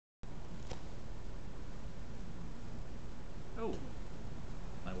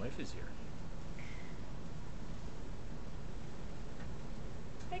is here.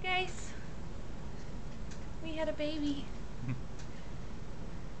 Hi guys. We had a baby.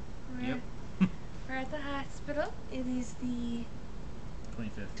 Yep. We're at the hospital. It is the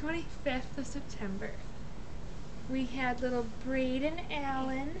 25th of September. We had little Braeden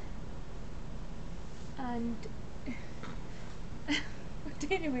Allen. And what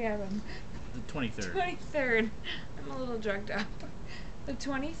day did we have him? The 23rd. 23rd. I'm a little drugged up. The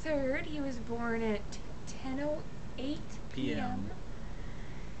 23rd. He was born at 10:08 p.m.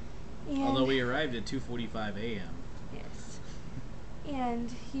 Although we arrived at 2:45 a.m. Yes.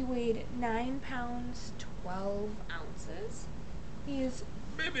 And he weighed 9 pounds 12 ounces. He is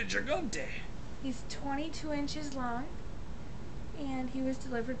Baby gigante. He's 22 inches long, and he was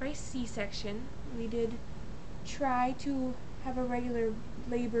delivered by C-section. We did try to have a regular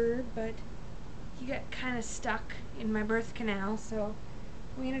labor, but he got kind of stuck in my birth canal, so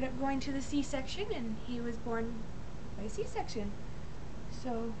we ended up going to the C-section, and he was born by C-section.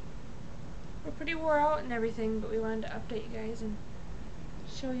 So we're pretty wore out and everything, but we wanted to update you guys and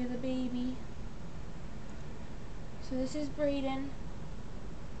show you the baby. So this is Braeden.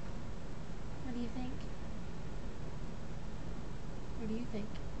 What do you think? What do you think?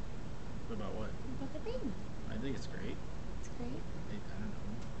 About what? About the baby. I think it's great. It's great. I don't know.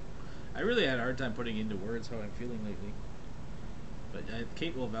 I really had a hard time putting into words how I'm feeling lately. But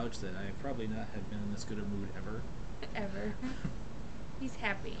Kate will vouch that I probably not have been in this good a mood ever. Ever. He's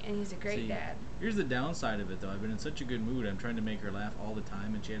happy, and he's a great dad. Here's the downside of it, though. I've been in such a good mood. I'm trying to make her laugh all the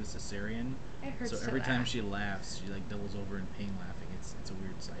time, and she had a cesarean. It hurts so every time she laughs, she like doubles over in pain laughing. It's a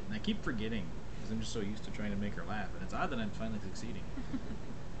weird sight, and I keep forgetting because I'm just so used to trying to make her laugh, and it's odd that I'm finally succeeding.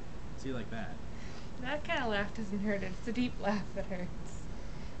 See, like that. That kind of laugh doesn't hurt. It's the deep laugh that hurts.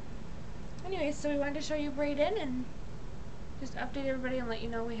 Anyway, so we wanted to show you Braeden and just update everybody and let you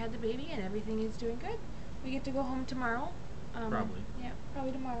know we had the baby and everything is doing good. We get to go home tomorrow. Probably. Yeah,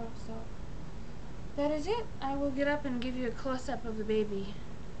 probably tomorrow. So that is it. I will get up and give you a close-up of the baby.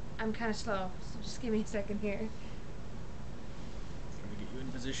 I'm kind of slow, so just give me a second here. Trying to get you in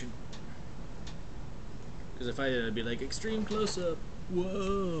position. Because if I did, I'd be like, extreme close-up.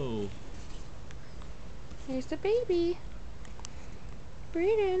 Whoa. Here's the baby.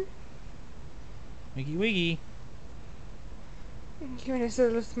 Braeden. Wiggy wiggy. Giving us a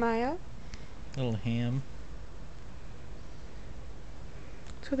little smile. Little ham.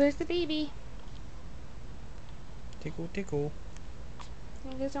 So there's the baby. Tickle, tickle.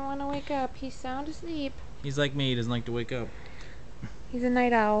 He doesn't want to wake up. He's sound asleep. He's like me. He doesn't like to wake up. He's a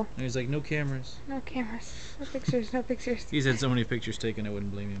night owl. And he's like, no cameras. No cameras. No pictures. No pictures. He's had so many pictures taken, I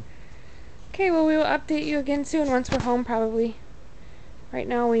wouldn't blame him. Okay, well, we will update you again soon once we're home, probably. Right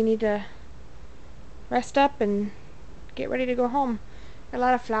now, we need to rest up and get ready to go home. Got a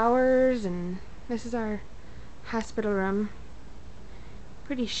lot of flowers, and this is our hospital room.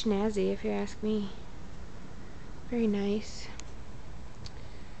 Pretty snazzy, if you ask me. Very nice.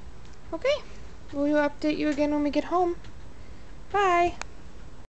 Okay, we will update you again when we get home. Bye!